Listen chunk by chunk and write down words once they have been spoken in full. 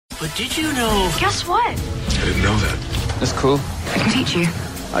But did you know? Guess what? I didn't know that. That's cool. I can teach you.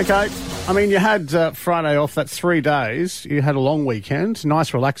 Okay. I mean, you had Friday off. That's 3 days. You had a long weekend.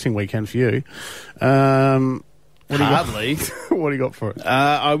 Nice, relaxing weekend for you. Hardly. What do you got for it?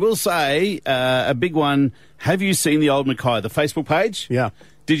 I will say a big one. Have you seen the old Mackay, the Facebook page? Yeah.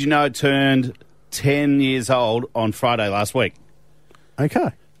 Did you know it turned 10 years old on Friday last week? Okay.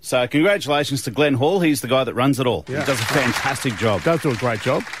 So congratulations to Glenn Hall. He's the guy that runs it all. Yeah. He does a fantastic job. Does do a great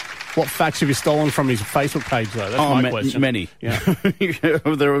job. What facts have you stolen from his Facebook page, though? That's my question. Many. Yeah.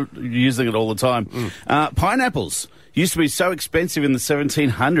 They're using it all the time. Pineapples used to be so expensive in the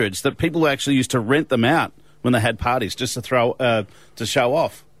 1700s that people actually used to rent them out when they had parties just to throw to show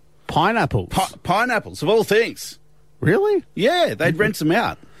off. Pineapples? Pineapples, of all things. Really? Yeah, they'd rent them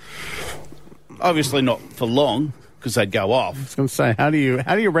out. Obviously not for long, because they'd go off. I was going to say, how do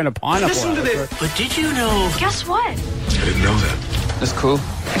you rent a pineapple? Listen to this. But did you know? Guess what? I didn't know that. That's cool.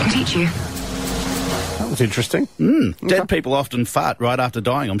 I can teach you. That was interesting. Dead people often fart right after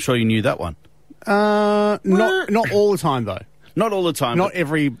dying. I'm sure you knew that one. Not all the time, though. Not all the time. Not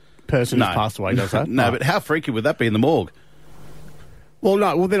every person who's passed away does that. No, but how freaky would that be in the morgue? Well,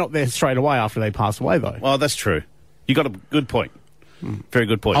 no. Well, they're not there straight away after they pass away, though. Well, that's true. You got a good point. Very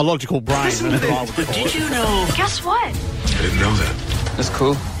good point. A logical brain. Listen to this. But did you know? Guess what? I didn't know that. That's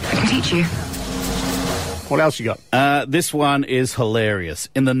cool. I can teach you. What else you got? This one is hilarious.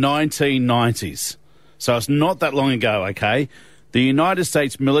 In the 1990s, so it's not that long ago, okay, the United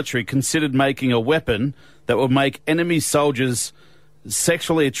States military considered making a weapon that would make enemy soldiers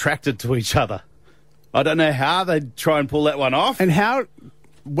sexually attracted to each other. I don't know how they'd try and pull that one off. And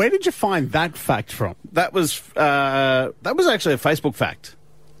where did you find that fact from? That was actually a Facebook fact.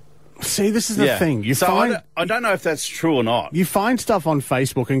 See, this is the thing. I don't know if that's true or not. You find stuff on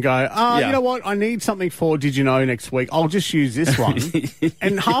Facebook and go, you know what? I need something for Did You Know next week. I'll just use this one.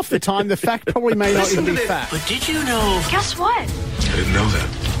 And half the time, the fact probably may not even be fact. But did you know? Guess what? I didn't know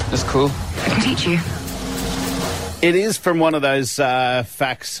that. That's cool. I can teach you. It is from one of those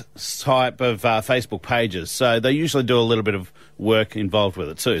facts type of Facebook pages. So they usually do a little bit of work involved with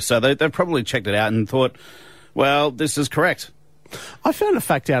it too. So they've probably checked it out and thought, well, this is correct. I found a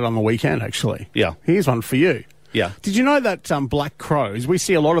fact out on the weekend, actually. Yeah. Here's one for you. Yeah. Did you know that black crows, we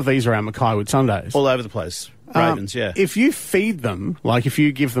see a lot of these around Mackaywood Sundays. All over the place. Ravens, yeah. If you feed them, like if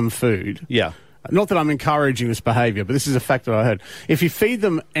you give them food... Yeah. Not that I'm encouraging this behaviour, but this is a fact that I heard. If you feed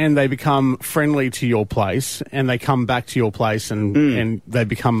them and they become friendly to your place and they come back to your place and they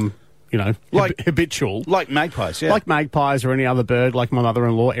become... habitual. Like magpies, yeah. Like magpies or any other bird, like my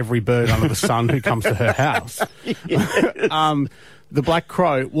mother-in-law, every bird under the sun who comes to her house. The black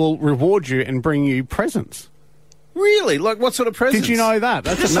crow will reward you and bring you presents. Really? Like what sort of presents? Did you know that?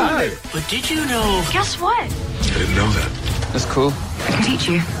 That's Listen a to no. this. But did you know? Guess what? I didn't know that. That's cool. I can teach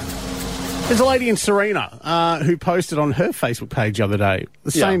you. There's a lady in Serena who posted on her Facebook page the other day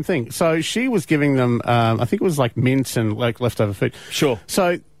the same thing. So she was giving them, I think it was like mince and like leftover food. Sure.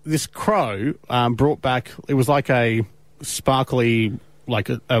 So this crow brought back, it was like a sparkly, like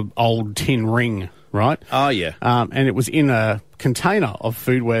a old tin ring, right? Oh, yeah. And it was in a container of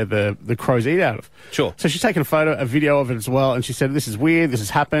food where the crows eat out of. Sure. So she's taken a video of it as well, and she said, this is weird, this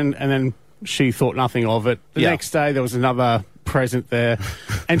has happened, and then she thought nothing of it. The next day there was another present there,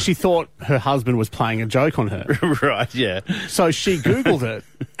 and she thought her husband was playing a joke on her. Right, yeah. So she Googled it,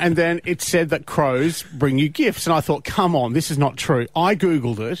 and then it said that crows bring you gifts. And I thought, come on, this is not true. I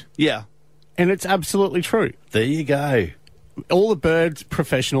Googled it, Yeah. and it's absolutely true. There you go. All the bird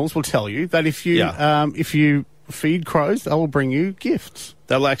professionals will tell you that if you feed crows, they will bring you gifts.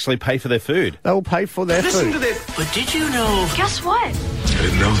 They'll actually pay for their food. They will pay for their Listen food. to this. But did you know? Guess what? I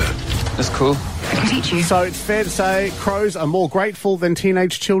didn't know that. That's cool. I can teach you. So it's fair to say crows are more grateful than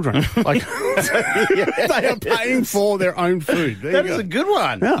teenage children. Like they are paying for their own food. There That you is go. a good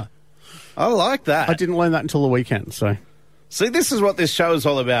one. Yeah. I like that. I didn't learn that until the weekend, so... See, this is what this show is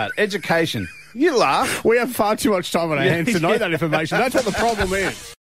all about. Education. You laugh. We have far too much time on our hands to know that information. That's what the problem is.